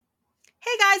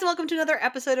guys, and welcome to another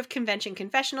episode of Convention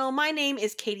Confessional. My name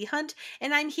is Katie Hunt,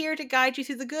 and I'm here to guide you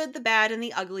through the good, the bad, and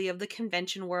the ugly of the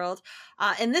convention world.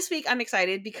 And this week, I'm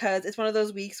excited because it's one of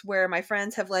those weeks where my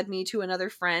friends have led me to another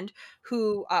friend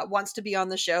who wants to be on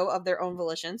the show of their own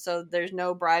volition. So there's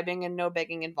no bribing and no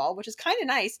begging involved, which is kind of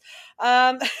nice.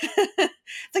 It's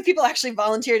like people actually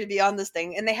volunteer to be on this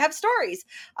thing, and they have stories.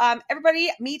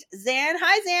 Everybody meet Zan.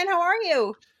 Hi, Zan. How are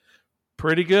you?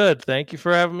 Pretty good. Thank you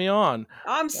for having me on.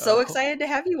 I'm so excited to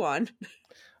have you on.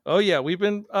 Oh, yeah. We've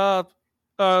been, a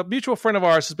mutual friend of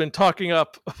ours has been talking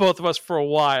up both of us for a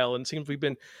while, and it seems we've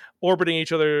been orbiting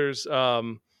each other's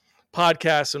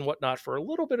podcasts and whatnot for a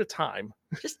little bit of time.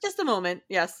 Just a moment.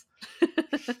 Yes.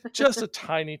 Just a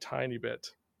tiny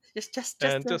bit. Just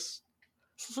a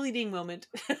fleeting moment.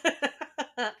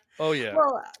 Oh, yeah.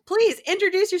 Well, please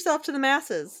introduce yourself to the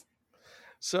masses.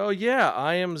 So, yeah,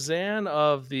 I am Zan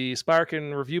of the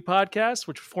Sparkin Review podcast,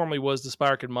 which formerly was the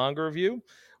Sparkin Manga Review,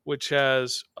 which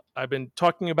I've been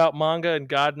talking about manga and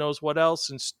God knows what else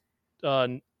since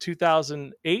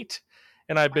 2008.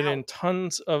 And I've been in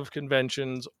tons of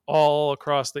conventions all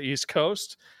across the East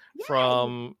Coast,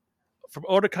 from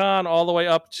Otakon all the way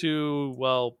up to,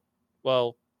 well,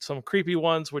 some creepy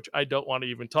ones, which I don't want to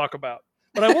even talk about.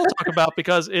 But I will talk about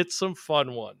because it's some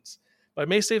fun ones. But I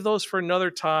may save those for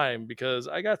another time because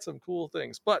I got some cool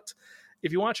things. But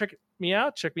if you want to check me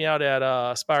out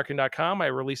at Sparkin.com. I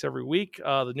release every week.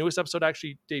 The newest episode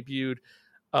actually debuted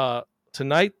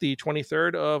tonight, the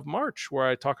 23rd of March, where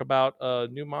I talk about a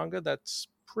new manga that's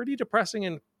pretty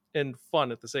depressing and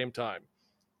fun at the same time.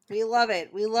 We love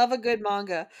it. We love a good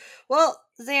manga. Well,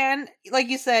 Zan, like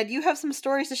you said, you have some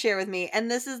stories to share with me, and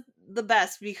this is the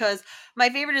best because my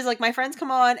favorite is like my friends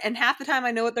come on and half the time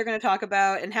I know what they're going to talk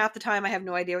about and half the time I have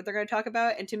no idea what they're going to talk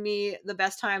about. And to me, the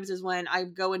best times is when I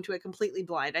go into it completely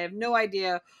blind. I have no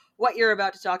idea what you're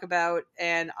about to talk about,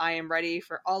 and I am ready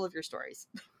for all of your stories.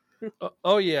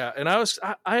 Oh yeah, and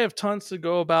I have tons to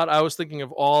go about. I was thinking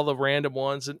of all the random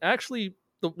ones, and actually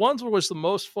the ones that was the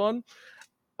most fun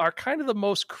are kind of the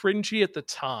most cringy at the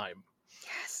time.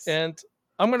 Yes. And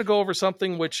I'm going to go over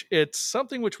something which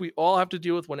we all have to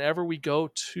deal with whenever we go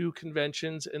to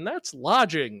conventions, and that's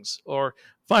lodgings or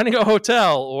finding a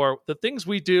hotel or the things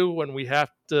we do when we have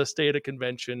to stay at a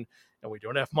convention and we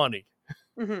don't have money.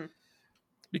 Mm-hmm.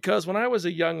 Because when I was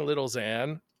a young little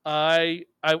Zan, I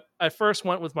first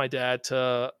went with my dad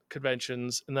to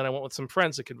conventions, and then I went with some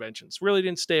friends to conventions. Really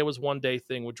didn't stay. It was one day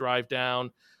thing. Would drive down.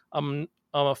 I'm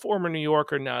a former New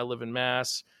Yorker. Now I live in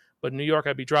Mass. But in New York,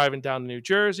 I'd be driving down to New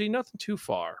Jersey, nothing too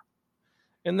far.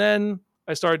 And then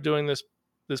I started doing this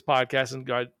podcast and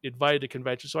got invited to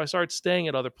conventions. So I started staying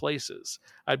at other places.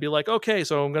 I'd be like, okay,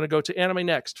 so I'm going to go to Anime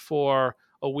Next for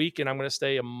a week, and I'm going to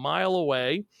stay a mile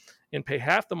away and pay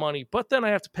half the money. But then I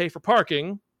have to pay for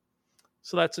parking.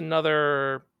 So that's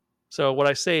another. So what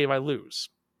I save, I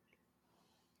lose.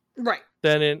 Right.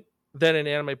 Then in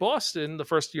Anime Boston, the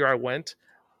first year I went,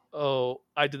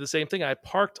 I did the same thing. I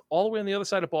parked all the way on the other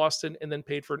side of Boston and then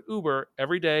paid for an Uber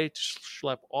every day to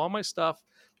schlep all my stuff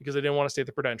because I didn't want to stay at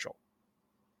the Prudential.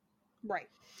 Right.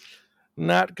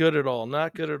 Not good at all.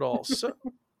 Not good at all. So,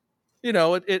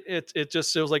 it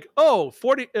just was like,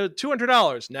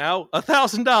 $200 now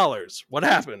 $1,000. What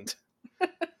happened?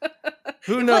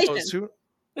 Who knows?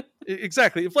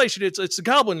 Exactly. Inflation. It's the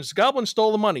goblins. The goblin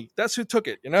stole the money. That's who took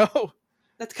it.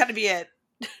 That's got to be it.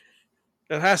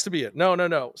 It has to be it.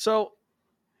 No. So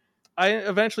I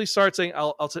eventually start saying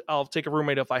I'll take a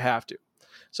roommate if I have to.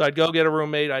 So I'd go get a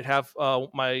roommate. I'd have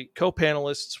my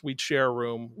co-panelists. We'd share a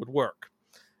room. Would work.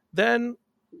 Then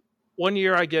one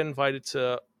year I get invited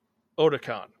to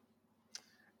Otakon,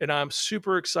 and I'm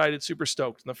super excited, super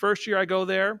stoked. And the first year I go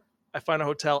there, I find a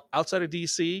hotel outside of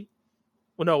DC.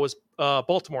 Well, no, it was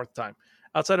Baltimore at the time.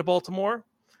 Outside of Baltimore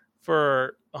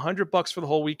for $100 for the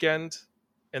whole weekend,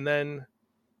 and then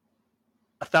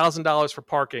 $1,000 for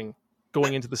parking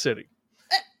going into the city.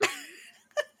 What?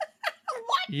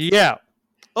 Yeah.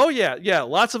 Oh yeah.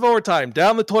 Lots of overtime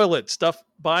down the toilet,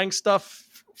 buying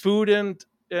stuff, food and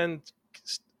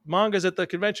mangas at the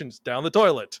conventions down the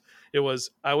toilet. I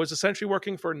was essentially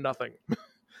working for nothing,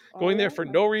 going there for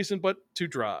no reason but to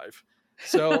drive.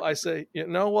 So I say, you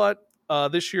know what?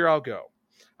 This year I'll go.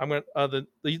 I'm going to,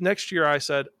 the next year I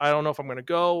said, I don't know if I'm going to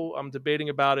go. I'm debating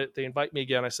about it. They invite me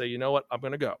again. I say, you know what? I'm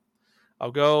going to go.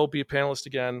 I'll go be a panelist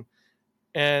again.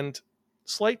 And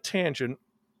slight tangent,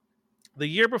 the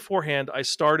year beforehand, I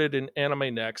started in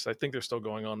Anime Next. I think they're still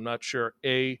going on. I'm not sure.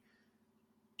 A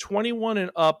 21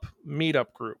 and up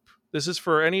meetup group. This is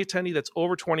for any attendee that's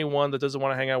over 21 that doesn't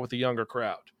want to hang out with the younger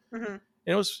crowd. Mm-hmm. And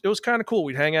it was kind of cool.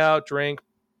 We'd hang out, drink,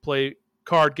 play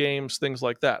card games, things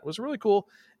like that. It was really cool.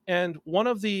 And one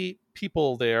of the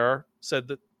people there said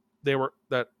that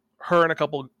that her and a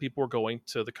couple of people were going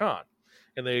to the con,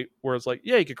 and they were like,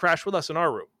 "Yeah, you could crash with us in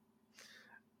our room."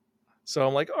 So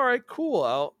I'm like, "All right,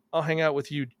 cool. I'll hang out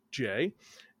with you, Jay."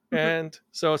 And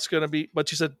so it's gonna be, but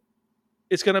she said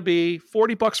it's gonna be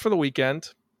 $40 for the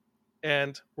weekend,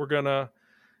 and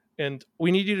and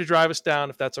we need you to drive us down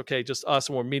if that's okay, just us,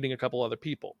 and we're meeting a couple other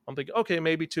people. I'm thinking, okay,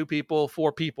 maybe 2 people,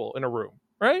 4 people in a room,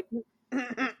 right?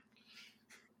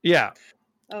 Yeah.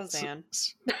 Oh, Zan.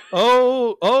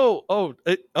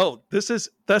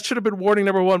 That should have been warning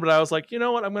number 1, but I was like, you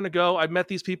know what? I'm going to go. I've met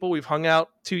these people. We've hung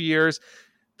out 2 years.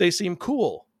 They seem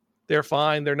cool. They're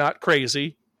fine. They're not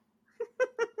crazy.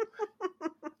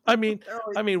 I mean,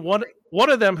 one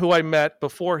of them who I met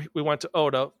before we went to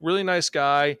Oda, really nice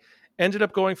guy, ended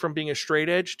up going from being a straight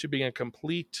edge to being a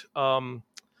complete.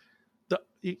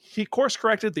 He course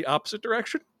corrected the opposite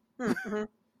direction, and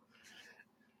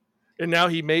now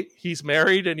he's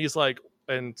married, and he's like,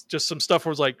 and just some stuff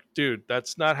was like, dude,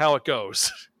 that's not how it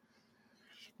goes.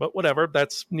 But whatever,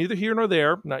 that's neither here nor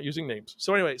there. I'm not using names.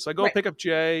 So anyway, so I go pick up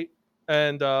Jay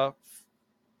and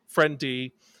friend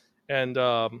D, and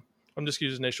I'm just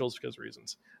using initials because of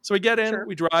reasons. So we get in,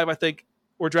 we drive. I think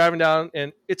we're driving down,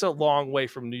 and it's a long way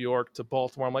from New York to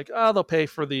Baltimore. I'm like, they'll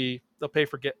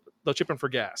chip in for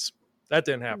gas. That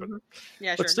didn't happen.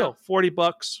 Yeah, but still,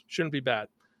 $40 shouldn't be bad.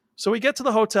 So we get to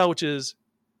the hotel, which is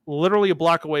literally a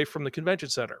block away from the convention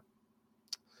center.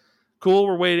 Cool,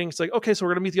 we're waiting. It's like, okay, so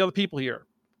we're gonna meet the other people here.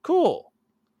 Cool.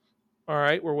 All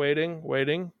right, we're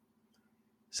waiting.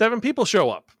 7 people show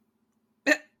up.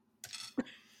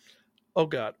 Oh,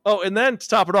 God. Oh, and then to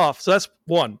top it off, so that's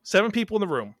 7 people in the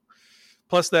room,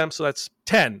 plus them, so that's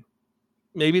 10.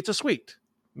 Maybe it's a suite.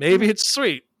 Maybe it's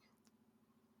sweet.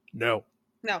 No.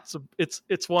 So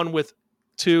it's one with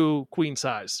 2 queen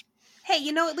size. Hey,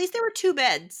 at least there were 2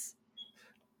 beds.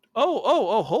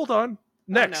 Oh, hold on.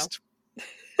 Next.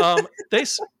 Oh, no.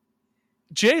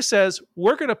 Jay says,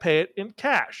 we're going to pay it in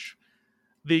cash.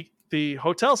 The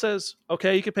hotel says,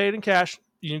 okay, you can pay it in cash.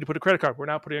 You need to put a credit card. We're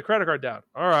not putting a credit card down.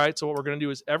 All right. So what we're going to do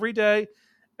is every day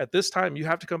at this time, you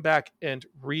have to come back and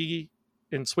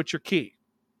switch your key.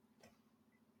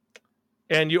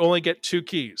 And you only get 2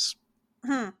 keys.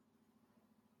 Yeah.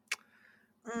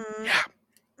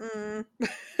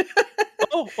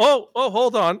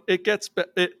 Hold on. It gets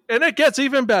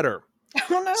even better.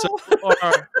 Oh no. So,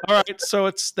 all right. So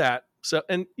it's that. So,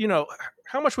 and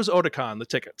how much was Otakon, the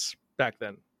tickets back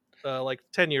then? Like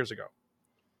 10 years ago.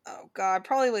 Oh God,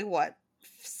 probably like what?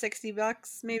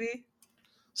 $60 maybe?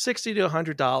 $60 to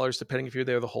 $100, depending if you're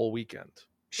there the whole weekend.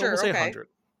 Sure. So we'll say okay. 100.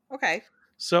 Okay.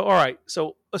 So, all right.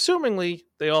 So, assumingly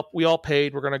we all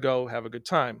paid, we're going to go have a good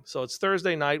time. So it's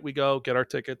Thursday night. We go get our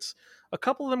tickets. A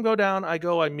couple of them go down. I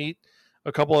meet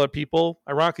a couple other people.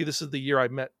 Ironically, this is the year I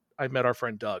met our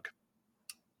friend Doug.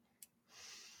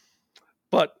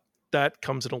 But that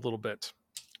comes in a little bit.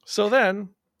 So then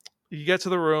you get to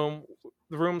the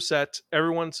room set,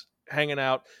 everyone's hanging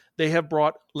out. They have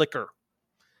brought liquor.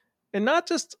 And not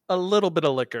just a little bit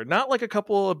of liquor, not like a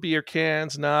couple of beer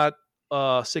cans, not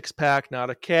a 6-pack, not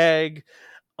a keg.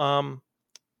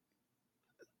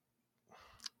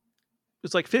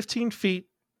 It's like 15 feet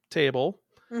table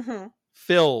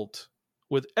filled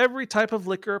with every type of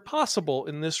liquor possible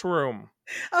in this room.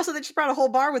 Oh, so they just brought a whole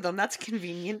bar with them. That's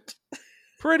convenient.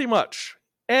 Pretty much.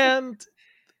 And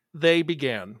they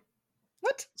began.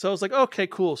 What? So I was like, okay,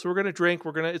 cool. So we're going to drink.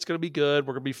 It's going to be good.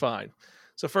 We're going to be fine.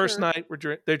 So first night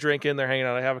they're drinking, they're hanging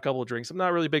out. I have a couple of drinks. I'm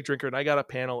not really a big drinker, and I got a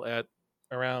panel at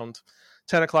around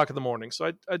 10 o'clock in the morning.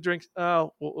 So I drink.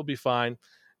 We'll be fine.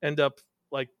 End up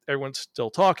like everyone's still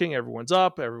talking. Everyone's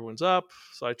up.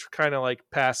 So I kind of like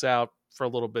pass out for a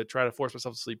little bit, try to force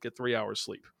myself to sleep, get 3 hours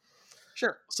sleep.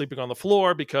 Sure. Sleeping on the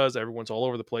floor because everyone's all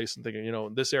over the place and thinking,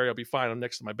 in this area I'll be fine. I'm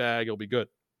next to my bag. It'll be good.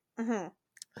 Mm-hmm.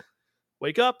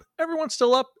 Wake up. Everyone's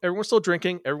still up. Everyone's still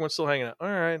drinking. Everyone's still hanging out. All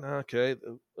right. Okay.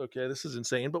 This is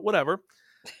insane, but whatever.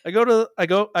 I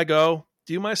go,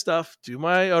 do my stuff, do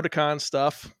my Otakon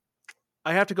stuff.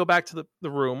 I have to go back to the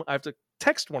room. I have to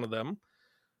text one of them.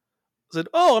 I said,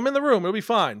 oh, I'm in the room. It'll be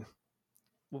fine.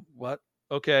 What?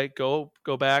 Okay. Go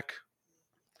back.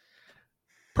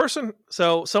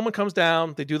 So someone comes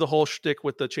down. They do the whole shtick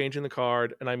with the changing the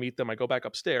card, and I meet them. I go back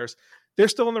upstairs. They're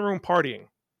still in the room partying.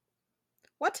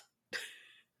 What?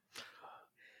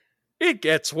 It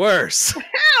gets worse.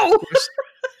 Ow!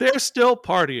 They're still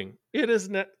partying.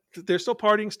 They're still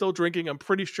partying, still drinking. I'm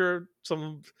pretty sure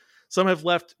some have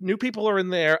left. New people are in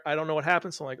there. I don't know what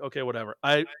happened. So I'm like, okay, whatever.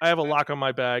 I have a lock on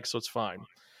my bag, so it's fine.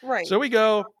 Right. So we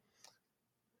go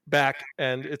back,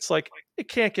 and it's like, it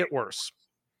can't get worse.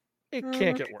 It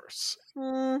can't get worse.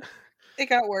 It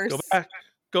got Go worse. back,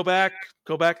 go back,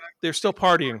 go back. They're still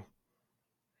partying.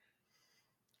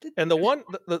 And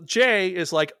the Jay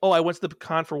is like, oh, I went to the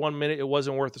con for 1 minute. It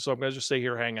wasn't worth it. So I'm going to just stay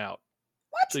here, hang out.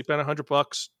 What? So you spent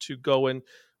 $100 to go in.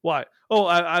 Why? Oh,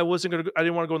 I wasn't going to, I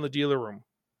didn't want to go in the dealer room.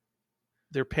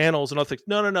 Their panels and other things.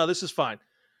 No, this is fine.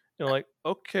 Like,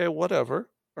 okay, whatever.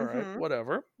 All right,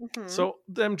 whatever. So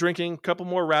them drinking, a couple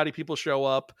more rowdy people show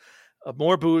up.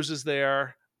 More booze is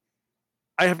there.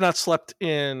 I have not slept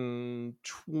in.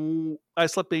 I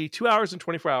slept maybe 2 hours and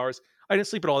 24 hours. I didn't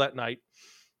sleep at all that night.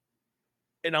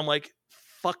 And I'm like,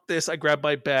 fuck this. I grabbed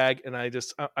my bag and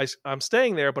I'm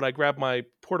staying there, but I grabbed my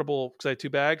portable, because I had 2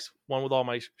 bags, one with all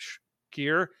my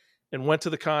gear, and went to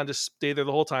the con to stay there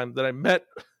the whole time. Then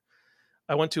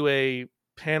I went to a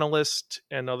panelist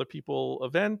and other people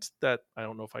event that I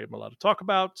don't know if I'm allowed to talk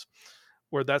about,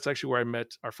 where that's actually where I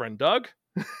met our friend Doug.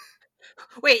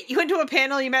 Wait, you went to a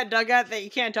panel you met Doug at that you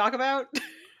can't talk about?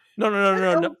 No.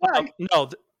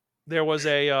 There was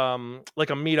a like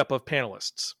a meetup of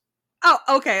panelists. Oh,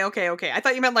 okay. I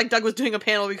thought you meant like Doug was doing a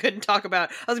panel we couldn't talk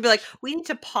about. I was gonna be like, we need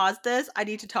to pause this. I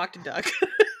need to talk to Doug.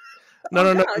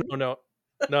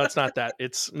 No, it's not that.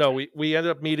 It's no. We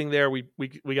ended up meeting there. We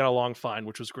got along fine,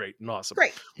 which was great and awesome.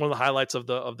 Great. One of the highlights of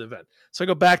the event. So I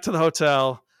go back to the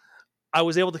hotel. I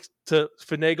was able to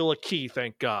finagle a key.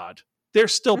 Thank God. They're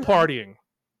still partying,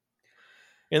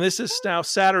 and this is now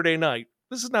Saturday night.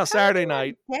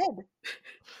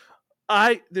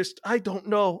 I don't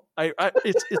know.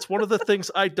 It's one of the things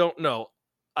I don't know.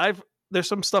 There's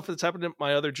some stuff that's happened in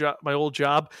my other job, my old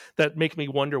job, that make me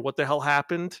wonder what the hell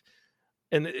happened.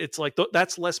 And it's like,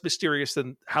 that's less mysterious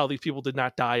than how these people did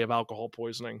not die of alcohol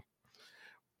poisoning.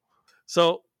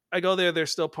 So I go there. They're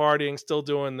still partying, still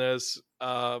doing this.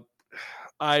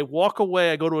 I walk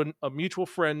away. I go to a mutual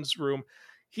friend's room.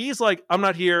 He's like, I'm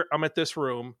not here. I'm at this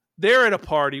room. They're at a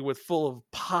party full of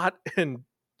pot and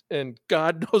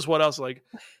God knows what else. Like,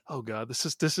 oh God, this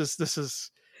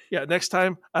is. Yeah, next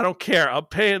time, I don't care. I'm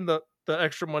paying the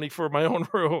extra money for my own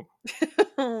room.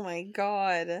 Oh my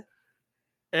God.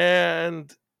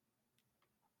 And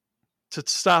to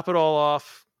stop it all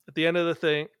off, at the end of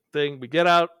the thing, we get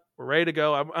out. We're ready to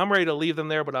go. I'm ready to leave them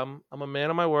there, but I'm a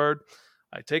man of my word.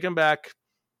 I take them back.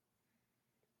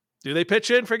 Do they pitch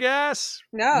in for gas?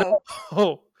 No.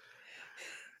 Oh.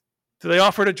 Do they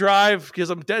offer to drive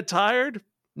because I'm dead tired?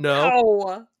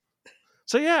 No.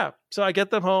 So yeah. So I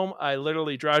get them home. I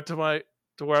literally drive to my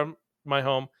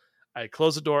home. I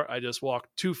close the door. I just walk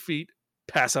 2 feet,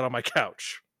 pass out on my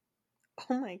couch.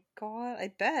 Oh my God,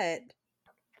 I bet.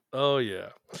 Oh yeah.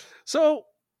 So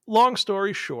long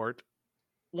story short,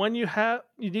 when you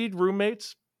need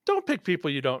roommates, don't pick people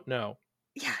you don't know.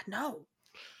 Yeah, no.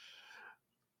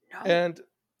 And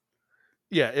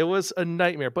yeah, it was a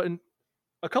nightmare. But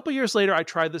a couple years later, I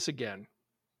tried this again.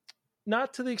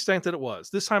 Not to the extent that it was.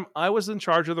 This time I was in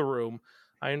charge of the room.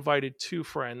 I invited 2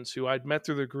 friends who I'd met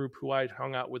through the group, who I'd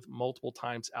hung out with multiple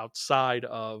times outside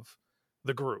of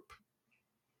the group.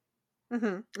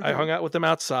 I hung out with them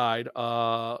outside.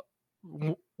 One,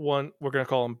 we're going to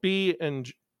call them B and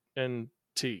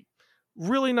T.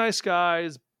 Really nice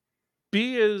guys.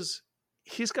 B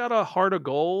he's got a heart of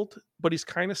gold, but he's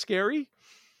kind of scary.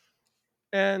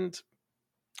 And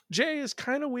Jay is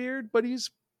kind of weird, but he's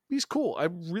cool. I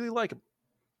really like him.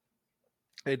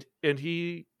 And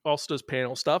he also does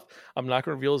panel stuff. I'm not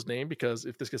going to reveal his name because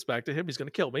if this gets back to him, he's going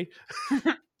to kill me.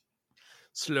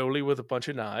 Slowly with a bunch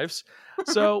of knives.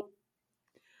 So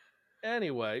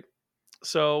anyway,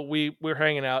 so we're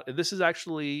hanging out. And this is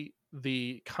actually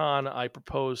the con I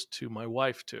proposed to my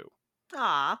wife to.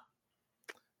 Ah.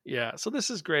 Yeah, so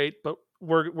this is great, but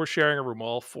we're sharing a room,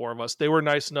 all 4 of us. They were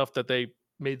nice enough that they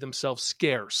made themselves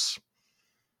scarce.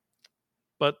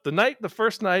 But the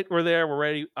first night we're there, we're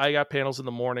ready. I got panels in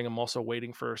the morning. I'm also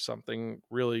waiting for something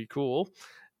really cool.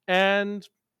 And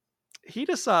he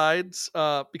decides,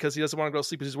 because he doesn't want to go to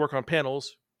sleep because he's working on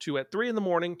panels, to at 3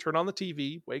 a.m, turn on the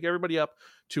TV, wake everybody up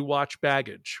to watch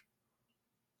Baggage.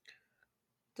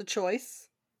 The choice.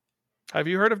 Have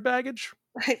you heard of Baggage?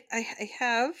 I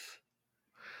have.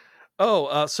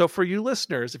 Oh, so for you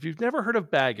listeners, if you've never heard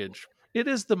of Baggage, it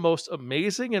is the most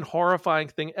amazing and horrifying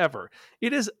thing ever.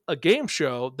 It is a game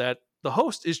show that the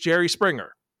host is Jerry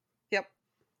Springer. Yep.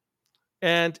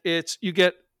 And you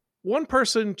get one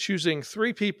person choosing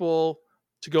 3 people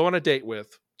to go on a date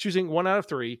with, choosing 1 out of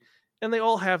 3, and they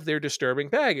all have their disturbing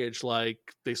baggage, like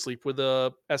they sleep with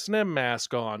a S&M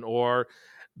mask on, or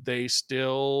they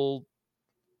still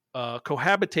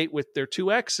cohabitate with their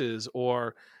 2 exes,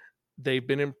 or they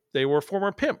were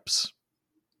former pimps.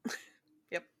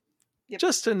 Yep.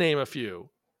 Just to name a few.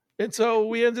 And so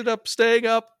we ended up staying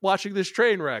up watching this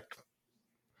train wreck.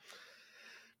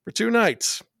 for 2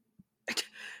 nights.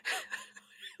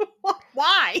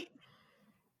 Why?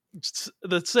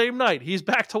 The same night. He's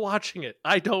back to watching it.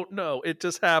 I don't know. It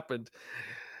just happened.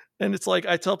 And it's like,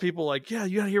 I tell people, like, yeah,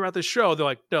 you gotta hear about this show. They're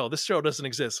like, no, this show doesn't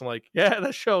exist. I'm like, yeah,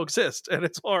 that show exists, and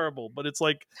it's horrible. But it's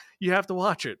like, you have to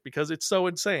watch it because it's so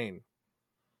insane.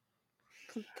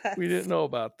 We didn't know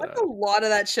about that. That's a lot of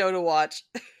that show to watch.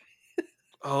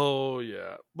 Oh,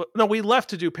 yeah. But no, we left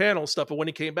to do panel stuff, but when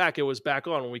he came back, it was back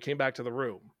on when we came back to the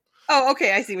room. Oh,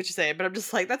 okay, I see what you're saying, but I'm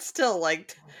just like, that's still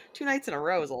like 2 nights in a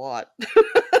row is a lot.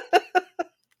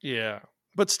 Yeah.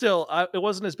 But still, it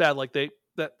wasn't as bad. Like that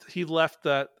he left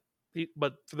that.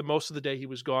 But for the most of the day, he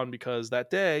was gone because that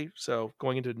day, so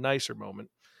going into a nicer moment.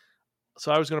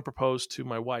 So I was going to propose to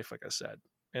my wife, like I said.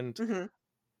 And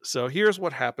so here's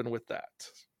what happened with that.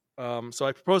 So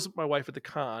I proposed to my wife at the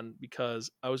con because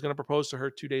I was going to propose to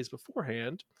her 2 days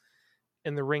beforehand,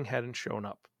 and the ring hadn't shown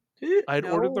up. I had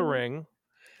ordered the ring,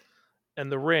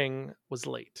 and the ring was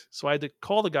late. So I had to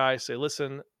call the guy, say,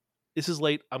 listen, this is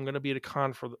late. I'm going to be at a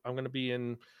con I'm going to be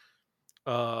in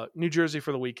New Jersey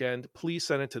for the weekend. Please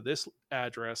send it to this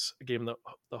address. I gave him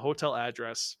the hotel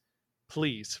address.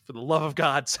 Please, for the love of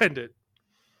God, send it.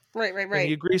 Right. And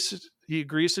he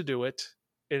agrees to do it,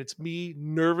 and it's me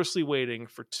nervously waiting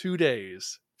for 2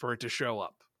 days for it to show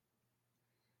up.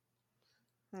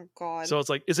 Oh God. So it's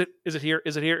like, is it here?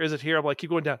 Is it here? Is it here? I'm like, keep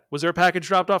going down. Was there a package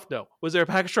dropped off? No. Was there a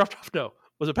package dropped off? No.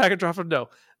 Was a package dropped off? No.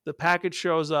 The package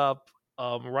shows up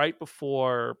right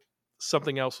before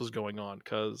something else was going on,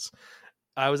 because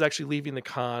I was actually leaving the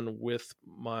con with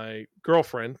my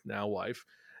girlfriend, now wife,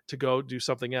 to go do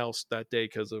something else that day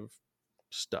because of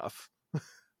stuff.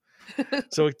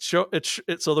 So so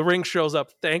the ring shows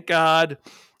up. Thank God.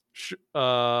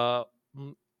 I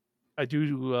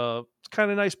do kind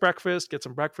of nice breakfast. Get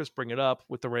some breakfast. Bring it up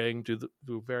with the ring. Do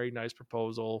a very nice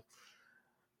proposal,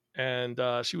 and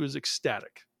she was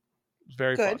ecstatic. It was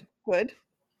very fun. Good.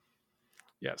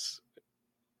 Yes.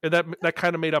 And that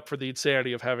kind of made up for the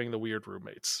insanity of having the weird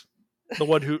roommates. The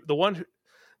one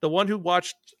who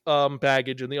watched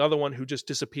Baggage, and the other one who just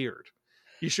disappeared.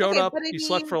 He showed up. He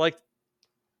slept for like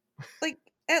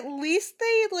at least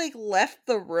they left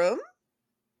the room.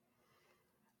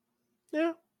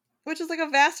 Yeah, which is like a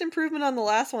vast improvement on the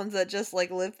last ones that just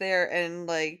lived there and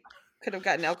could have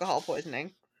gotten alcohol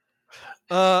poisoning.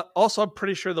 Also, I'm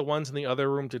pretty sure the ones in the other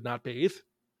room did not bathe.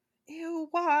 Ew,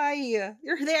 why?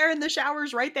 You're there and the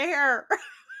shower's right there.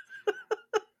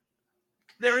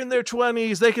 They're in their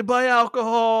 20s. They can buy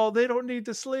alcohol. They don't need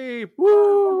to sleep.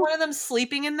 Woo! One of them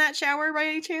sleeping in that shower by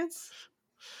any chance?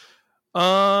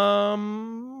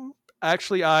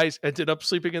 Actually, I ended up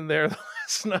sleeping in there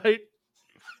last night.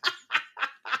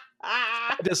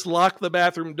 I just locked the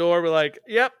bathroom door. We're like,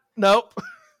 yep, nope.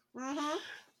 Mm-hmm.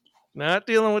 Not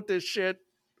dealing with this shit.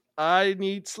 I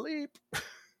need sleep. Oh,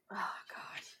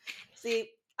 God. See,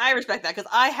 I respect that because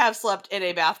I have slept in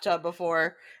a bathtub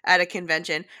before at a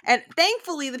convention. And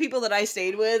thankfully, the people that I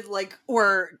stayed with,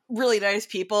 were really nice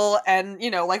people and,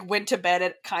 went to bed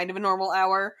at kind of a normal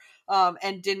hour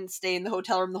and didn't stay in the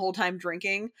hotel room the whole time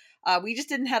drinking. We just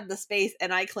didn't have the space,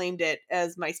 and I claimed it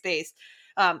as my space.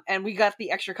 And we got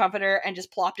the extra comforter and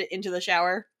just plopped it into the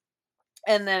shower.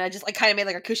 And then I just kind of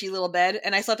made a cushy little bed,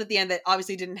 and I slept at the end that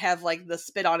obviously didn't have the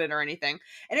spit on it or anything.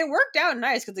 And it worked out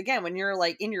nice because, again, when you're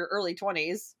in your early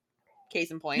 20s,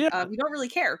 case in point, you don't really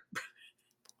care.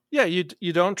 Yeah,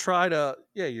 you don't try to.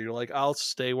 Yeah, you're like, I'll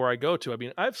stay where I go to. I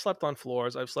mean, I've slept on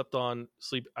floors. I've slept on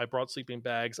sleep. I brought sleeping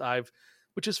bags.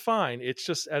 Which is fine. It's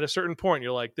just at a certain point,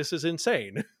 you're like, this is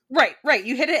insane. Right.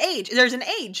 You hit an age. There's an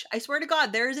age. I swear to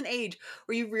God, there is an age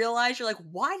where you realize you're like,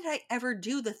 why did I ever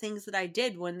do the things that I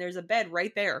did when there's a bed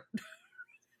right there?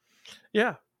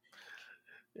 Yeah.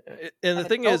 And the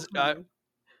thing is,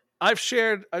 I've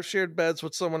shared beds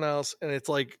with someone else, and it's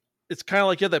kind of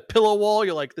like you have that pillow wall.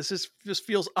 You're like, just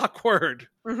feels awkward.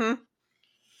 Mm-hmm. And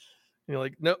you're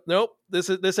like, nope, this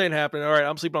ain't happening. All right,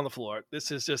 I'm sleeping on the floor.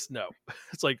 This is just no.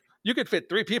 It's like, you could fit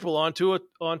 3 people onto a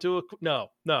no.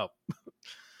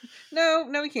 No,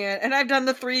 we can't. And I've done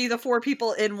the 4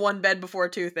 people in one bed before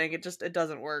too thing. It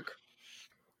doesn't work.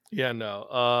 Yeah, no.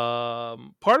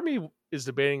 Part of me is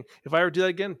debating if I ever do that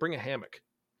again, bring a hammock.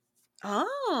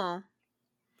 Oh.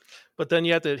 But then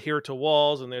you have to adhere to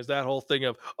walls, and there's that whole thing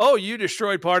of, oh, you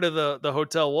destroyed part of the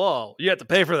hotel wall. You have to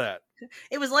pay for that.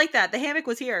 It was like that. The hammock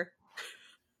was here.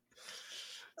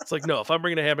 It's like, no, if I'm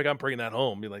bringing a hammock, I'm bringing that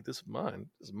home. Be like, this is mine.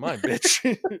 This is mine,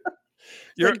 bitch.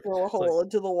 Drill a hole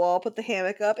into the wall, put the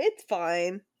hammock up. It's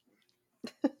fine.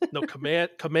 No,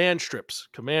 command strips.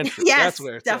 Command strips. Yes, that's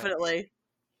where it's definitely. At.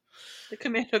 The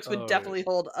command hooks would definitely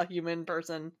hold a human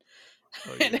person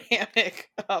in a hammock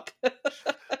up.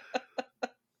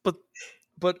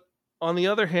 But on the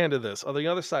other hand of this, on the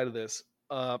other side of this,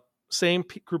 same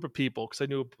group of people, because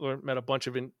I met a bunch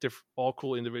of all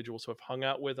cool individuals who I've hung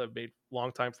out with, I've made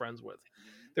longtime friends with.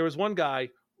 There was one guy,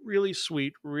 really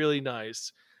sweet, really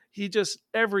nice. He just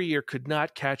every year could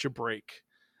not catch a break.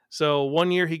 So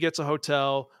one year he gets a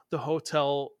hotel, the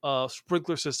hotel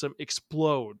sprinkler system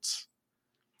explodes.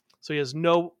 So he has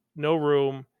no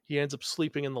room. He ends up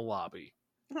sleeping in the lobby.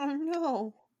 Oh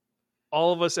no.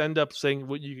 All of us end up saying,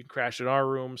 well, you can crash in our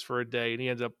rooms for a day, and he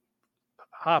ends up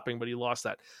hopping, but he lost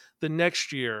that. The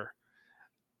next year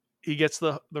he gets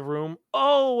the room.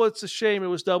 Oh, it's a shame, it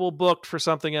was double booked for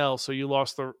something else, so you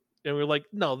lost the. And we're like,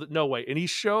 no way. And he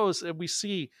shows, and we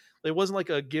see it wasn't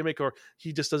like a gimmick or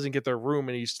he just doesn't get their room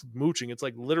and he's mooching. It's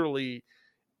like literally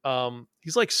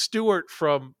he's like Stewart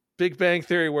from Big Bang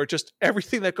Theory, where just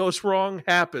everything that goes wrong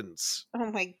happens.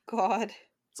 Oh my god.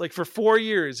 It's like for 4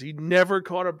 years he never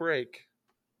caught a break.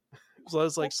 So I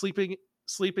was like sleeping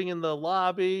in the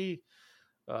lobby.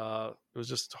 It was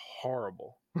just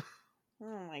horrible.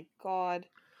 Oh my god.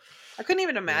 I couldn't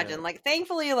even imagine. Yeah. Like,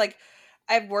 thankfully, like,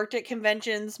 I've worked at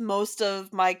conventions. Most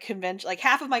of my convention, like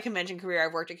half of my convention career,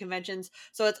 I've worked at conventions.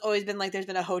 So it's always been like there's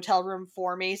been a hotel room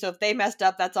for me. So if they messed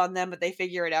up, that's on them, but they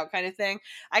figure it out, kind of thing.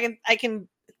 I can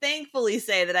thankfully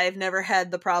say that I've never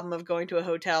had the problem of going to a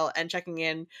hotel and checking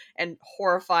in and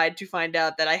horrified to find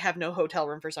out that I have no hotel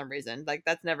room for some reason. Like,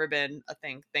 that's never been a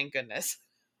thing. Thank goodness.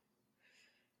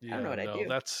 Yeah, I don't know what I do.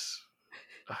 That's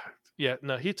yeah,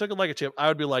 no, he took it like a champ. I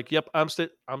would be like, yep, I'm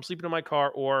sleeping in my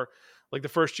car, or like the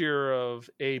first year of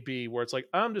AB, where it's like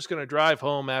I'm just going to drive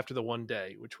home after the one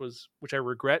day, which I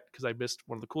regret because I missed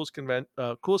one of the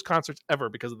coolest concerts ever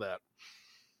because of that.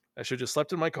 I should have just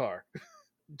slept in my car.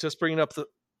 Just bringing up the.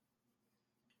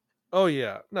 Oh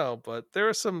yeah, no, but there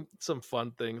are some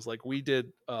fun things like we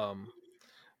did.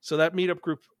 So that meetup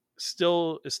group is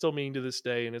still meeting to this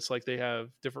day, and it's like they have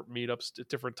different meetups at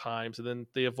different times, and then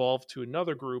they evolve to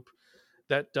another group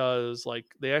that does like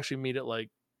they actually meet at like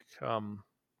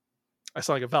I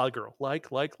sound like a Valley girl. Like.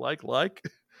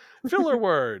 Filler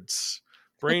words.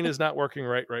 Brain is not working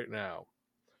right now.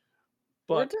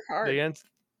 But Words are hard.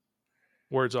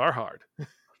 Words are hard.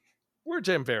 Words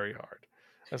am very hard.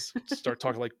 Let's start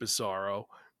talking like Bizarro.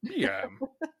 Yeah.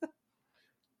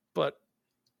 But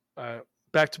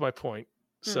back to my point.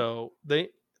 So the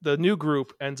new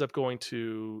group ends up going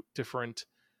to different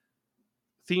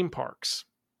theme parks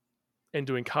and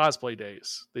doing cosplay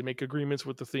days. They make agreements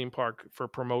with the theme park for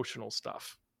promotional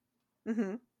stuff.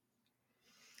 Mm-hmm.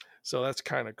 So that's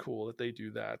kind of cool that they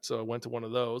do that. So I went to one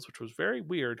of those, which was very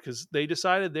weird because they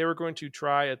decided they were going to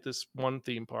try at this one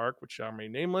theme park, which shall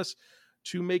remain nameless,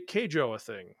 to make Keijo a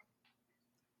thing.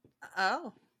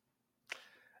 Oh.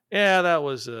 Yeah, that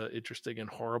was an interesting and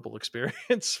horrible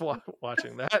experience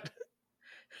watching that.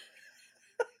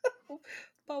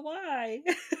 But why?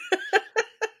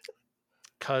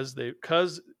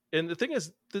 And the thing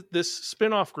is, this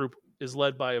spin-off group is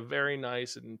led by a very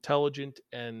nice and intelligent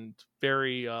and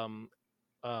very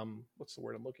what's the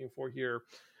word I'm looking for here?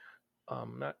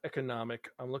 Not economic.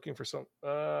 I'm looking for some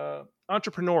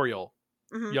entrepreneurial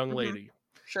young lady.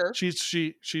 Sure.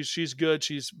 She's good.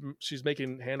 She's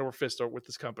making hand over fist with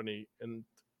this company, and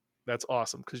that's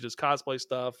awesome because she does cosplay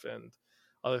stuff and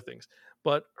other things.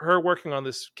 But her working on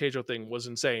this Keijo thing was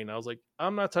insane. I was like,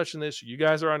 I'm not touching this. You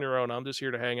guys are on your own. I'm just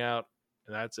here to hang out,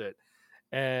 and that's it.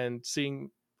 And seeing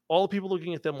all the people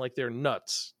looking at them like they're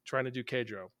nuts trying to do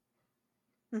Keijo.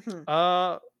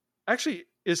 Mm-hmm. Actually,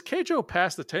 is Keijo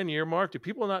past the 10-year mark? Do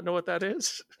people not know what that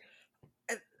is?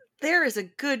 There is a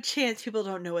good chance people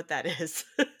don't know what that is.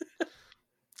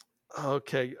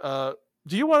 Okay.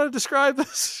 Do you want to describe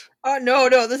this? Oh, no.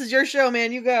 This is your show,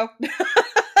 man. You go.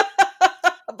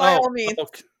 By all means.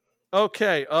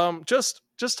 Okay. Just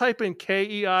type in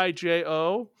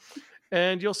Keijo,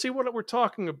 and you'll see what we're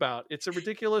talking about. It's a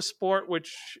ridiculous sport,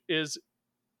 which is,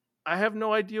 I have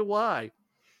no idea why.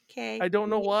 I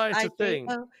don't know why it's a thing.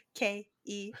 Keijo.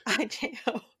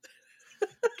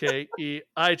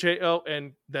 Keijo,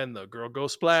 and then the girl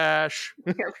goes splash.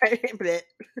 Right.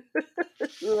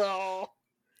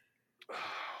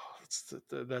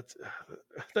 That's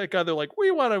thank God they're like,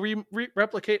 we want to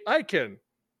replicate Icon.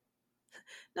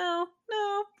 No.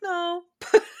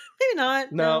 Maybe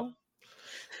not. No.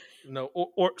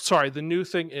 Or sorry, the new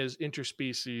thing is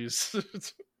interspecies.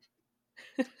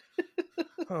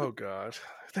 Oh God,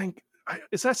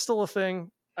 is that still a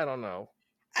thing? I don't know.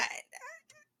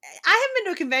 I haven't been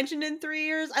to a convention in 3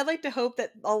 years. I'd like to hope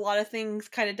that a lot of things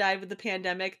kind of died with the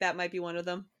pandemic. That might be one of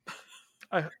them.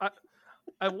 I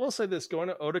will say this: going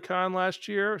to Otakon last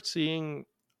year, seeing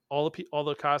all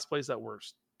the cosplays that were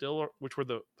still, which were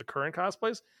the current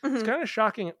cosplays. It's Mhm. kind of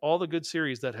shocking all the good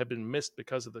series that have been missed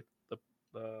because of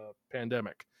the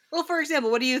pandemic. Well, for example,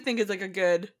 what do you think is like a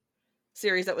good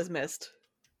series that was missed?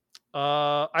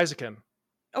 Isaacin,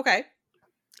 Okay,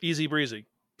 easy breezy.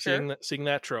 sure. Seeing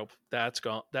that trope, that's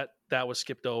gone. That was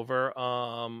skipped over.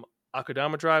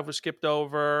 Akudama Drive was skipped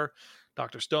over.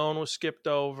 Dr. Stone was skipped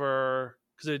over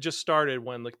because it just started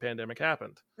when the pandemic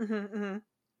happened. Mhm, mhm.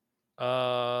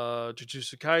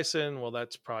 Jujutsu Kaisen, well,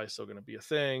 that's probably still going to be a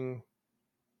thing,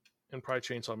 and probably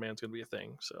Chainsaw Man's going to be a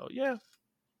thing. So yeah,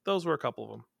 those were a couple of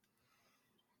them.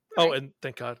 All Oh, right. and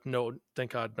thank God, the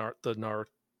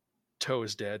Naruto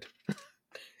is dead.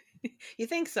 You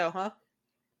think so, huh?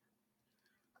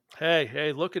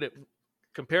 Hey, look at it.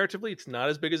 Comparatively, it's not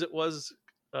as big as it was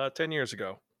 10 years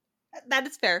ago. That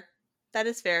is fair. That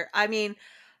is fair. I mean,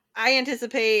 I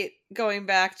anticipate going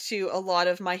back to a lot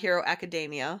of My Hero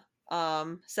Academia.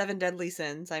 Seven Deadly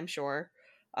Sins, I'm sure.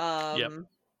 Yep.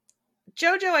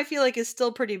 JoJo, I feel like is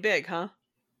still pretty big, huh?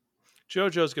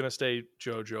 JoJo's going to stay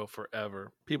JoJo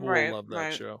forever. People will Right, love that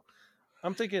right. show.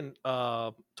 I'm thinking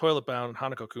Toilet Bound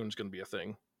Hanako-kun is going to be a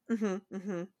thing.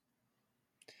 Mm-hmm.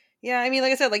 Yeah, I mean,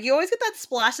 like I said, like you always get that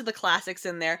splash of the classics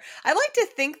in there. I like to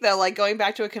think though, like going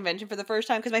back to a convention for the first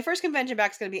time, because my first convention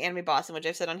back is going to be Anime Boston, which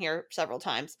I've said on here several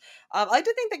times. I like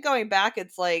to think that going back,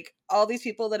 it's like all these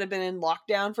people that have been in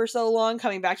lockdown for so long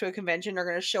coming back to a convention are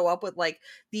going to show up with like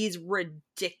these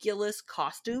ridiculous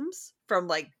costumes from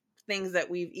like things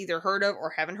that we've either heard of or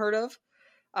haven't heard of.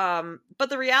 But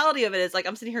the reality of it is like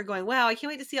I'm sitting here going, wow, I can't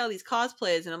wait to see all these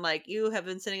cosplays, and I'm like, you have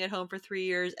been sitting at home for 3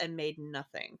 years and made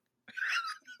nothing.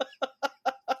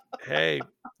 Hey,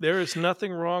 there is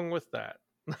nothing wrong with that.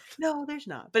 No, there's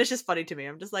not. But it's just funny to me.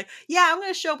 I'm just like, yeah, I'm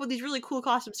going to show up with these really cool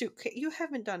costumes too. Okay, you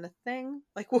haven't done a thing.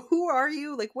 Like, who are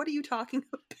you? Like, what are you talking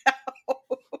about?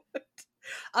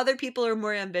 Other people are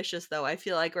more ambitious, though. I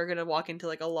feel like we're going to walk into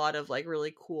like a lot of like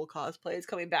really cool cosplays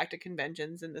coming back to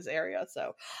conventions in this area.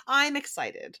 So I'm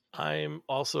excited. I'm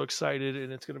also excited,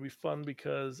 and it's going to be fun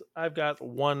because I've got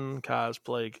one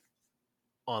cosplay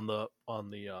on the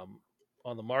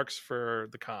marks for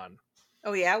the con.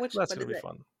 Oh yeah, So that's what going is to be it?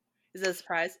 fun. Is it a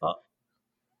surprise? Uh,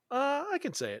 I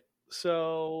can say it.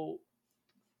 So,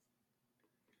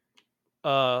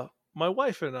 my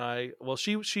wife and I, well,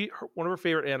 one of her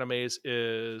favorite animes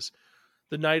is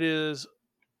The Night Is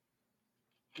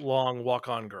Long, Walk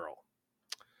On Girl.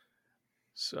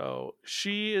 So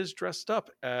she is dressed up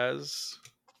as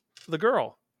the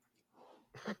girl,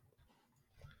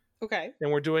 Okay.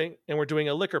 and we're doing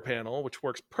a liquor panel, which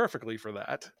works perfectly for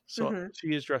that. So Mm-hmm.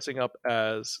 she is dressing up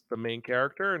as the main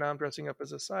character, and I'm dressing up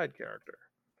as a side character.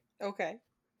 Okay.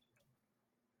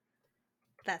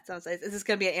 That sounds nice. Is this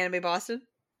going to be at Anime Boston?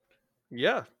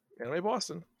 Yeah, Anime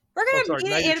Boston. We're Oh, going sorry, to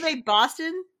meet at Anime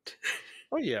Boston?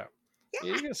 Oh yeah. Yeah. Yeah,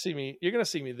 you're gonna see me. You're gonna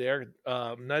see me there.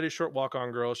 Night is Short, Walk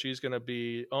On Girl. She's gonna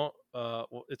be. Well,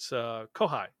 it's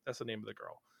Kohai. That's the name of the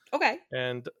girl. Okay.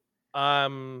 And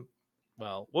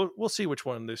well, we'll see which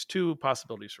one. There's two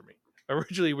possibilities for me.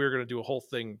 Originally, we were gonna do a whole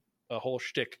thing, a whole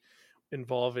shtick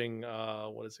involving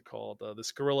what is it called?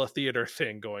 This guerrilla theater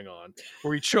thing going on,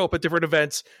 where we show up at different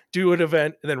events, do an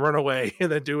event, and then run away,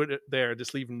 and then do it there,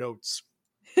 just leave notes.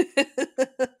 That's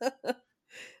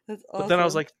But then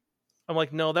awesome. I'm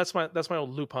like, no, that's my old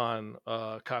Lupin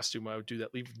costume. I would do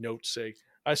that. Leave notes, say,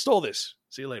 I stole this.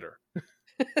 See you later.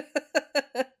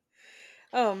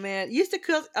 Oh man, you used to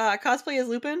cosplay as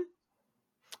Lupin.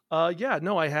 Yeah,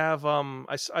 no, I have.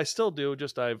 I still do.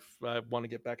 Just I want to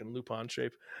get back in Lupin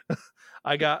shape.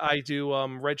 I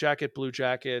do red jacket, blue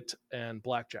jacket, and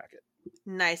black jacket.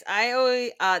 Nice. I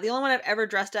always the only one I've ever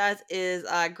dressed as is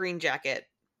Green Jacket.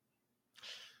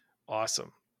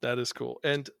 Awesome. That is cool.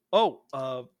 And on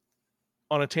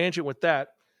a tangent with that,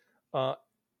 Anime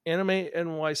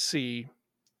NYC,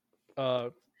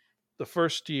 the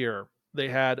first year they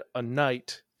had a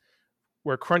night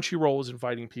where Crunchyroll was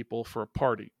inviting people for a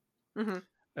party. Mm-hmm.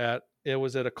 It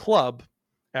was at a club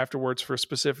afterwards for a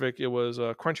specific. It was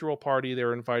a Crunchyroll party. They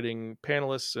were inviting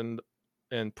panelists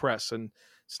and press. And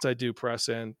since I do press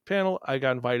and panel, I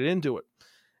got invited into it.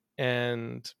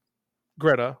 And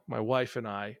Greta, my wife, and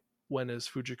I went as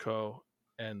Fujiko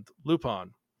and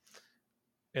Lupin.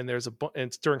 And and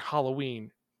it's during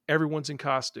Halloween. Everyone's in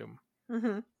costume.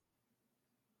 Mm-hmm.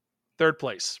 Third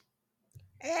place.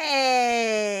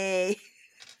 Hey.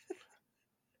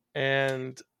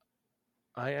 And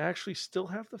I actually still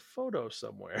have the photo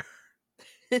somewhere.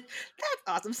 That's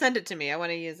awesome. Send it to me. I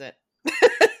want to use it.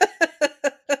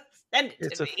 Send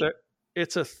it to me.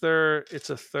 It's a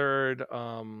third.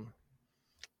 Let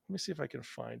me see if I can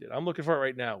find it. I'm looking for it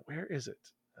right now. Where is it?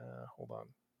 Hold on.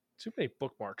 Too many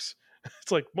bookmarks.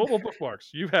 It's like mobile bookmarks.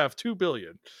 You have 2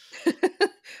 billion.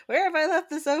 Where have I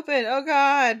left this open? Oh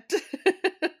God.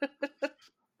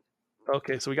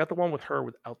 Okay, so we got the one with her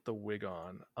without the wig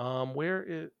on. Where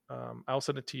is? I'll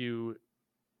send it to you.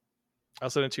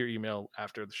 I'll send it to your email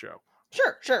after the show.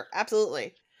 Sure,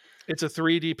 absolutely. It's a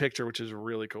 3D picture, which is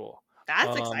really cool.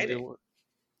 That's exciting.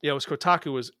 It was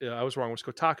Kotaku. I was wrong. It was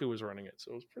Kotaku was running it,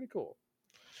 so it was pretty cool.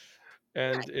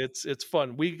 And Nice. it's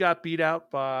fun. We got beat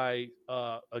out by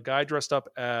a guy dressed up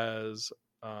as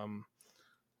Khal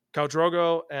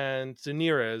Drogo and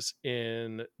Daenerys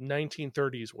in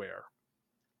 1930s wear.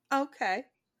 Okay.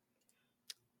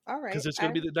 All right. Because it's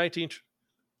going to be the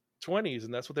 1920s,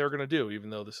 and that's what they were going to do, even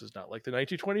though this is not like the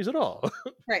 1920s at all.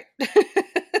 Right.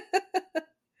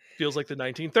 Feels like the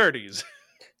 1930s.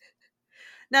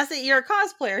 Now, see, you're a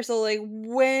cosplayer, so like,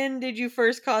 when did you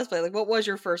first cosplay? Like, what was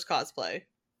your first cosplay?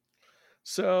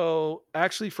 So,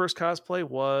 actually, first cosplay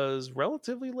was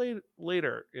relatively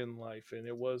later in life, and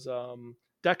it was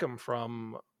Deckham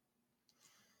from.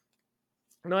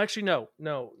 No, actually, no,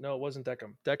 it wasn't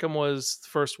Deckham. Deckham was the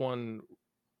first one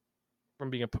from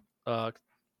being a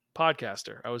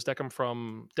podcaster. I was Deckham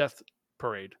from Death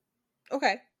Parade.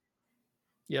 Okay.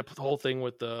 Yep, the whole thing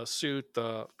with the suit,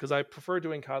 because I prefer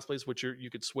doing cosplays, which you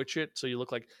could switch it so you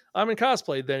look like I'm in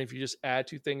cosplay. Then if you just add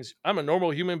 2 things, I'm a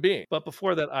normal human being. But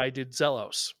before that, I did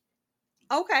Zelos.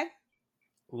 Okay.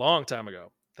 Long time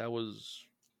ago. That was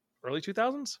early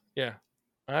 2000s. Yeah,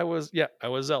 I was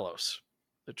Zelos,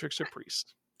 the trickster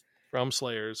priest from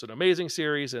Slayers, an amazing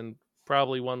series and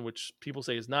probably one which people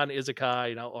say is not an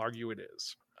isekai, and I'll argue it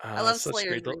is. I love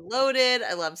Slayers Reloaded.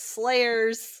 I love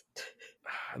Slayers.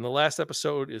 And the last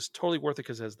episode is totally worth it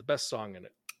because it has the best song in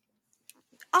it.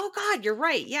 Oh God, you're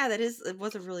right. Yeah, it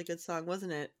was a really good song,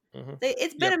 wasn't it? Mm-hmm.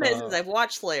 It's been a minute since I've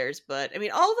watched Slayers, but I mean,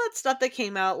 all that stuff that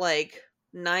came out like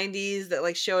 90s that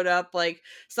like showed up like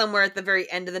somewhere at the very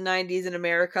end of the 90s in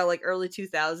America, like early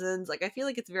 2000s. Like I feel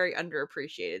like it's very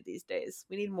underappreciated these days.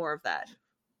 We need more of that.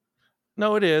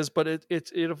 No, it is, but it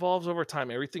evolves over time.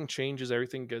 Everything changes.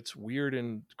 Everything gets weird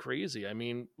and crazy. I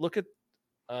mean, look at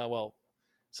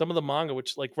some of the manga,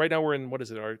 which like right now we're in, what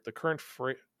is it? The current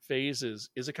phase is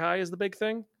isekai is the big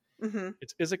thing. Mm-hmm.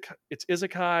 It's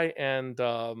isekai and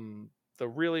the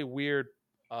really weird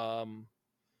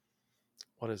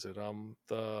what is it?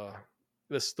 The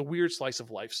weird slice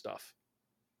of life stuff.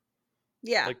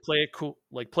 Yeah. Like play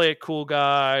it cool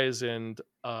guys, and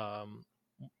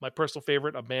my personal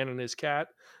favorite, A Man and His Cat.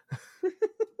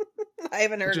 I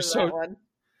haven't heard of that one.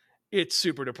 It's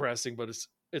super depressing, but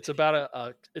it's about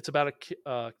a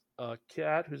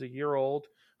cat who's a year old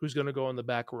who's going to go in the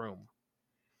back room,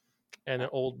 and an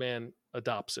old man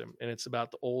adopts him, and it's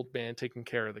about the old man taking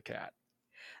care of the cat.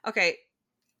 Okay,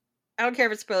 I don't care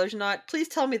if it's spoilers or not. Please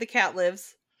tell me the cat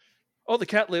lives. Oh, the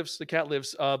cat lives.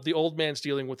 The old man's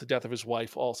dealing with the death of his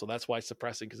wife also. That's why it's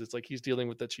depressing, because it's like he's dealing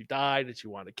with that she died and she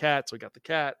wanted a cat, so he got the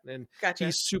cat. And gotcha.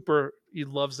 He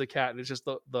loves the cat, and it's just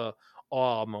the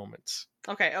awe moments.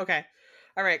 Okay.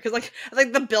 All right, because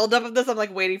like the buildup of this, I'm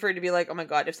like waiting for it to be like, oh my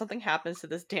God, if something happens to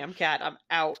this damn cat, I'm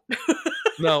out.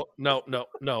 No,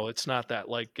 it's not that.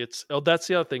 Like that's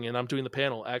the other thing, and I'm doing the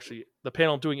panel. Actually, the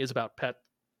panel I'm doing is about pet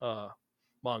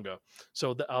manga,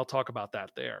 so I'll talk about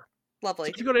that there. Lovely.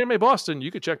 So if you go to Anime Boston, you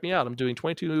could check me out. I'm doing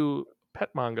 22 pet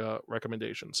manga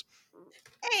recommendations.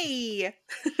 Hey,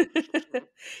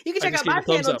 you can check out my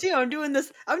panel too. I'm doing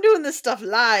this stuff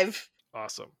live.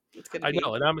 Awesome. It's gonna be... I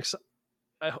know, and I'm excited.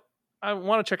 I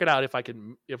want to check it out if I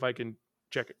can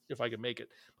check it, if I can make it,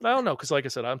 but I don't know, because like I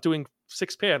said, I'm doing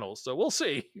 6 panels, so we'll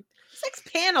see. 6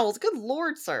 panels, good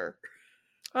Lord, sir.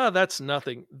 Oh, that's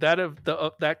nothing.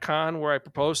 That con where I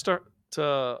proposed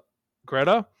to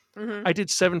Greta. Mm-hmm. I did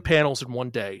 7 panels in one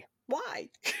day. Why?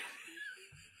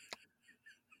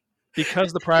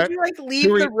 Because the prior... Did you like leave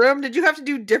the room? Did you have to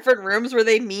do different rooms where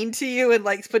they mean to you and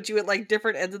like put you at like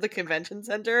different ends of the convention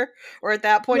center? Or at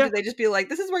that point, did they just be like,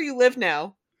 this is where you live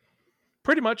now?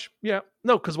 Pretty much, yeah.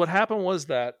 No, because what happened was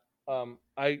that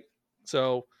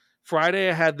so Friday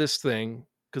I had this thing,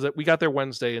 because we got there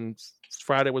Wednesday, and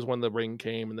Friday was when the ring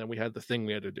came, and then we had the thing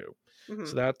we had to do. Mm-hmm.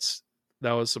 So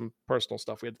that was some personal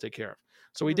stuff we had to take care of.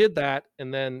 So we did that,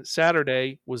 and then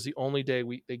Saturday was the only day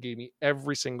they gave me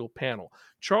every single panel.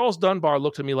 Charles Dunbar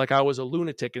looked at me like I was a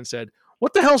lunatic and said,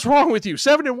 "What the hell's wrong with you?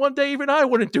 7 in one day? Even I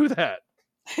wouldn't do that."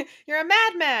 You're a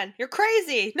madman. You're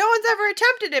crazy. No one's ever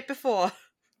attempted it before.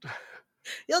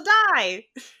 You'll die.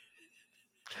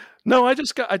 No, I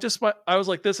was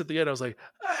like this at the end. I was like,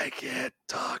 I can't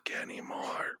talk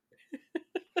anymore.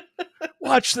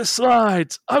 Watch the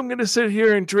slides. I'm going to sit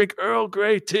here and drink Earl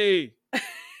Grey tea.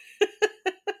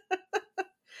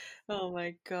 Oh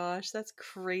my gosh, that's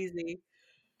crazy.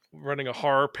 running a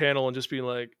horror panel and just being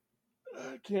like,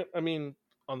 I can't. I mean,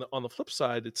 on the flip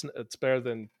side, it's better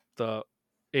than the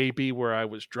AB where I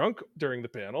was drunk during the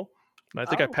panel. And I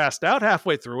think I Oh. passed out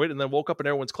halfway through it and then woke up and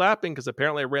everyone's clapping because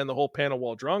apparently I ran the whole panel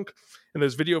while drunk. And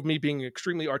there's video of me being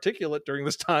extremely articulate during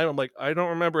this time. I'm like, I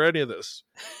don't remember any of this.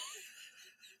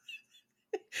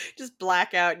 Just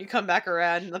black out and you come back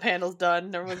around and the panel's done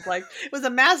and everyone's like, it was a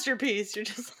masterpiece. You're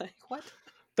just like, what?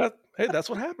 Hey, that's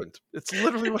what happened. It's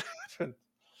literally what happened.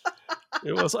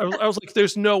 It was. I was like,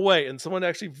 "There's no way." And someone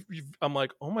actually, I'm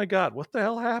like, "Oh my god, what the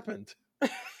hell happened?"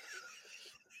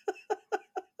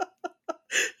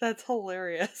 That's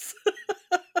hilarious.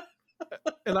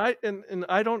 And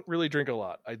I don't really drink a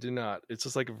lot. I do not. It's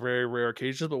just like a very rare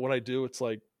occasion. But when I do, it's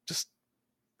like just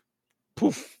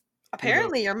poof.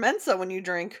 Apparently, you're Mensa when you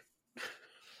drink.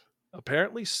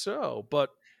 Apparently so. But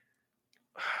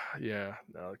yeah,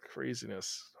 no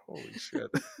craziness. Holy shit.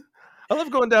 I love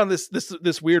going down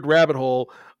this weird rabbit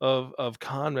hole of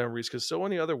con memories because so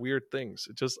many other weird things.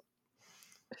 It just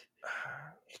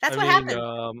That's I what mean,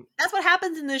 happens. That's what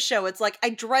happens in this show. It's like I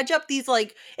dredge up these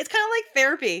like it's kind of like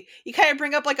therapy. You kind of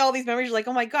bring up like all these memories. You're like,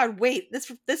 oh my god, wait,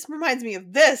 this reminds me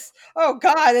of this. Oh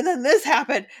god, and then this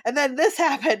happened, and then this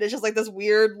happened. It's just like this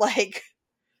weird like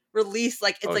release.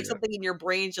 Like it's like yeah. something in your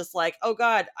brain just like, oh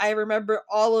god, I remember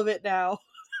all of it now.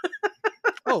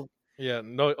 Oh yeah,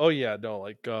 no. Oh yeah, no.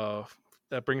 Like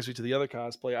that brings me to the other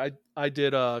cosplay. I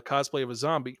did a cosplay of a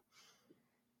zombie.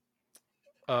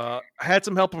 I had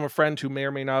some help from a friend who may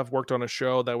or may not have worked on a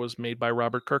show that was made by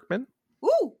Robert Kirkman.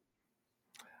 Ooh.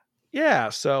 Yeah,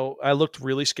 so I looked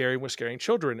really scary and was scaring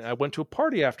children. I went to a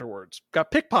party afterwards.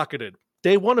 Got pickpocketed.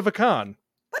 Day one of a con.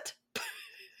 What?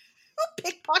 Who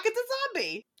pickpockets a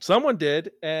zombie? Someone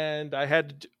did, and I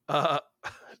had I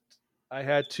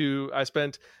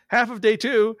spent half of day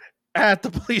two at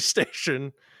the police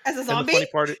station. As a And the zombie? funny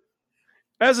part,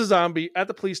 as a zombie at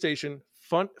the police station.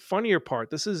 Funnier part.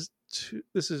 This is 2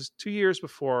 years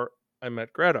before I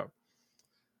met Greta.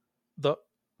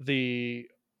 The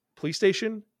police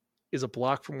station is a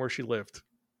block from where she lived.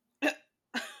 I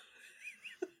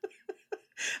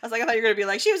was like, I thought you were gonna be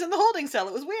like, she was in the holding cell.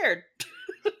 It was weird.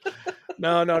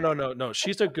 No.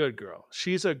 She's a good girl.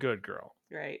 She's a good girl.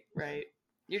 Right.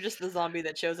 You're just the zombie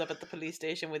that shows up at the police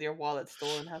station with your wallet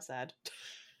stolen. How sad.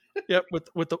 Yep,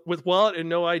 with wallet and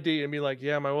no ID, and be like,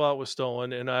 yeah, my wallet was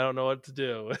stolen, and I don't know what to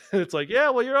do. It's like, yeah,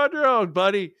 well, you're on your own,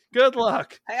 buddy. Good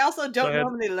luck. I also don't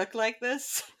normally look like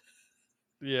this.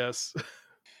 Yes.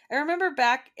 I remember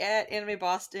back at Anime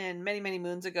Boston many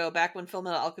moons ago, back when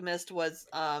Fullmetal Alchemist was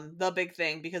the big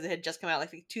thing because it had just come out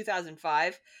like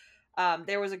 2005.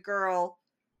 There was a girl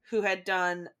who had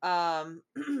done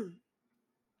the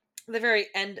very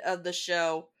end of the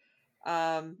show.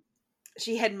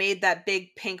 She had made that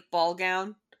big pink ball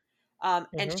gown.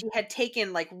 And she had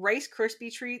taken like Rice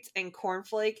Krispie treats and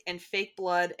cornflake and fake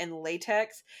blood and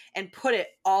latex and put it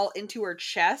all into her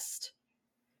chest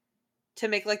to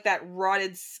make like that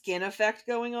rotted skin effect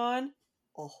going on.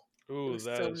 Oh, ooh, it was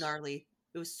so gnarly.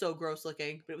 It was so gross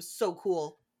looking, but it was so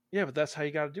cool. Yeah, but that's how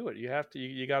you got to do it. You have to.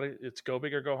 You got to. It's go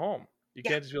big or go home. You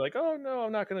can't just be like, oh no,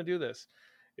 I'm not going to do this.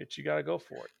 You got to go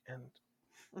for it.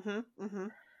 And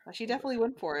She definitely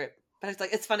went for it. But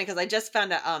it's funny because I just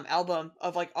found an album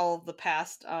of like all of the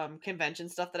past convention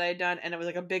stuff that I had done, and it was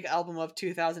like a big album of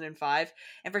 2005.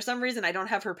 And for some reason, I don't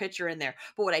have her picture in there.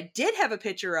 But what I did have a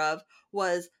picture of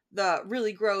was the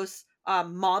really gross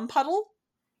mom puddle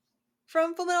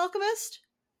from Fullmetal Alchemist,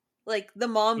 like the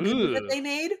mom baby that they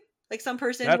made. Like some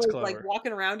person was clever. like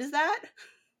walking around as that.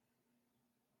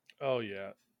 Oh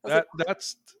yeah, like,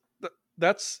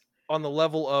 that's on the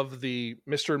level of the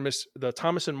Mr. and Miss the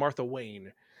Thomas and Martha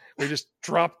Wayne. We just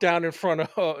drop down in front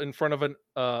of an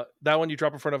that one you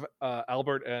drop in front of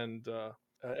Albert and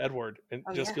Edward and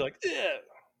be like,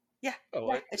 yeah.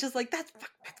 It's just like that's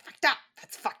fucked up.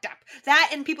 That's fucked up. That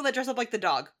and people that dress up like the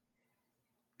dog.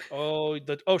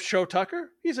 Sho Tucker.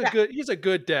 He's a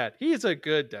good dad. He's a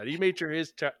good dad. He made sure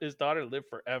his daughter lived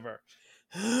forever.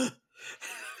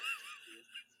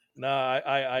 No,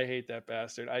 I hate that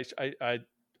bastard.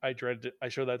 I dreaded it. I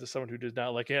showed that to someone who does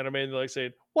not like anime, and they're like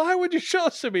saying, "Why would you show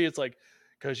this to me?" It's like,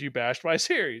 because you bashed my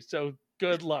series. So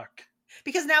good luck.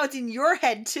 Because now it's in your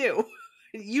head too.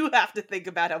 You have to think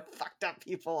about how fucked up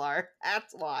people are.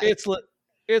 That's why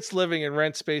it's living in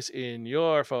rent space in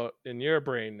your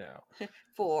brain now.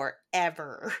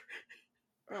 Forever.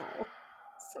 Oh,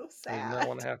 so sad. I do not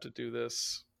want to have to do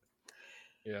this.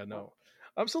 Yeah, no.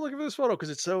 I'm still looking for this photo because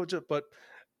it's so. But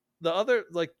the other,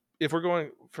 like, if we're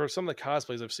going for some of the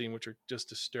cosplays I've seen, which are just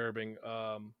disturbing,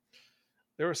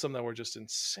 there were some that were just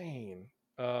insane.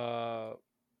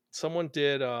 someone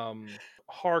did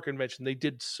horror convention. They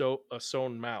did a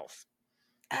sewn mouth.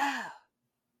 Oh,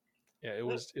 Yeah, it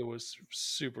was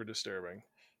super disturbing.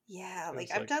 yeah. It Like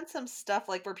was I've like, done some stuff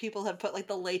like where people have put like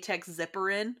the latex zipper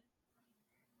in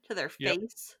to their yep.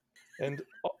 face. And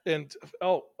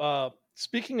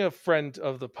speaking of friend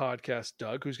of the podcast,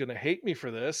 Doug, who's going to hate me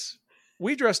for this,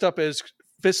 we dressed up as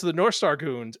Fist of the North Star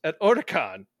goons at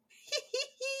Otakon,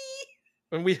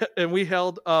 and we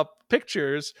held up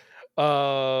pictures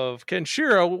of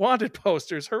Kenshiro wanted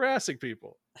posters harassing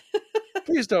people.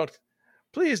 please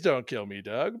don't kill me,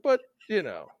 Doug. But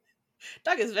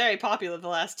Doug is very popular the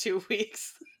last 2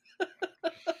 weeks.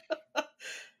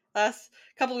 Last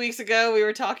couple weeks ago, we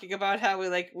were talking about how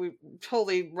we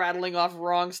totally rattling off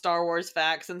wrong Star Wars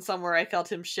facts, and somewhere I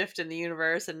felt him shift in the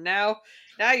universe, and now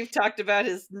you've talked about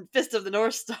his Fist of the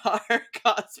North Star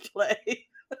cosplay.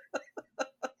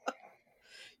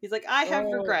 He's like, I have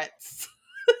regrets.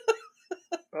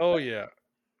 Oh yeah,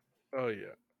 oh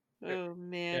yeah. Oh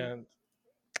man. And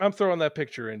I'm throwing that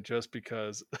picture in just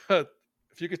because if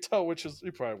you could tell which is,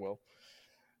 you probably will.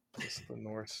 Fist of the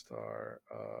North Star.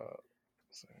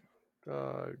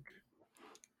 Doug.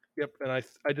 Yep, and I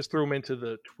just threw him into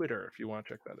the Twitter if you want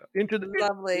to check that out.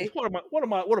 Lovely. What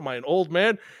am I, an old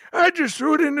man? I just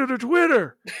threw it into the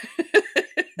Twitter.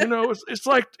 It's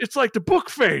like the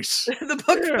book face. The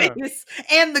book face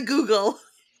and the Google.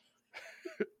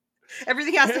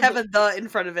 Everything has to have a "the" in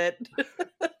front of it.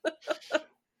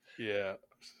 Yeah.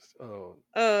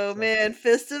 Oh man,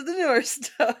 Fist of the North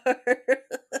Star.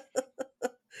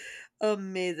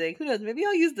 Amazing. Who knows? Maybe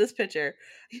I'll use this picture.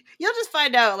 You'll just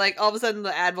find out, like, all of a sudden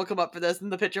the ad will come up for this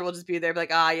and the picture will just be there. Be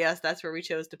like, yes, that's where we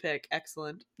chose to pick.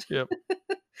 Excellent. Yep.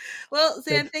 Well,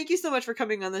 Sam, thank you so much for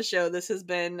coming on the show. This has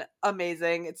been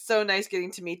amazing. It's so nice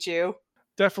getting to meet you.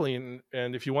 Definitely.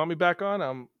 And if you want me back on,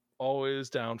 I'm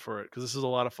always down for it because this is a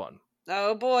lot of fun.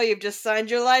 Oh boy, you've just signed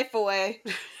your life away.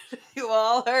 You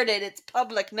all heard it. It's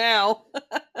public now.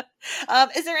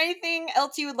 Is there anything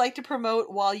else you would like to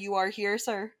promote while you are here,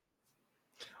 sir?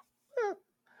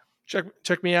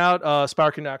 Check me out,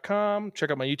 Sparkin.com.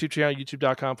 Check out my YouTube channel,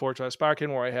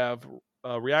 youtube.com/Sparkin, where I have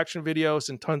reaction videos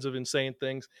and tons of insane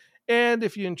things. And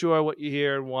if you enjoy what you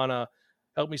hear and want to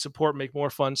help me support, make more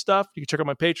fun stuff, you can check out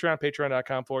my Patreon,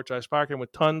 patreon.com/Sparkin,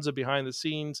 with tons of behind the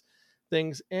scenes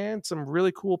things and some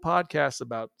really cool podcasts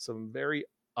about some very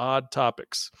odd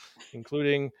topics,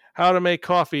 including how to make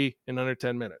coffee in under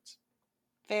 10 minutes.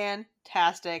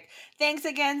 Fantastic. Thanks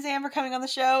again, Sam, for coming on the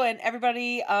show. And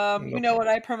everybody, you know what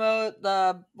I promote,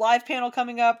 the live panel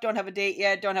coming up. Don't have a date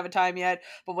yet, don't have a time yet,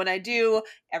 but when I do,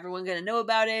 everyone's gonna know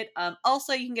about it.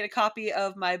 Also, you can get a copy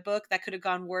of my book, That Could Have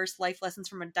Gone Worse, Life Lessons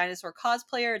from a Dinosaur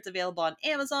Cosplayer. It's available on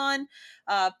Amazon.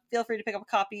 Feel free to pick up a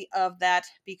copy of that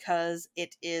because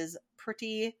it is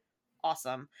pretty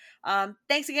awesome.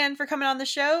 Thanks again for coming on the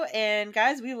show, and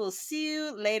guys, we will see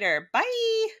you later.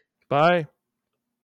 Bye. Bye.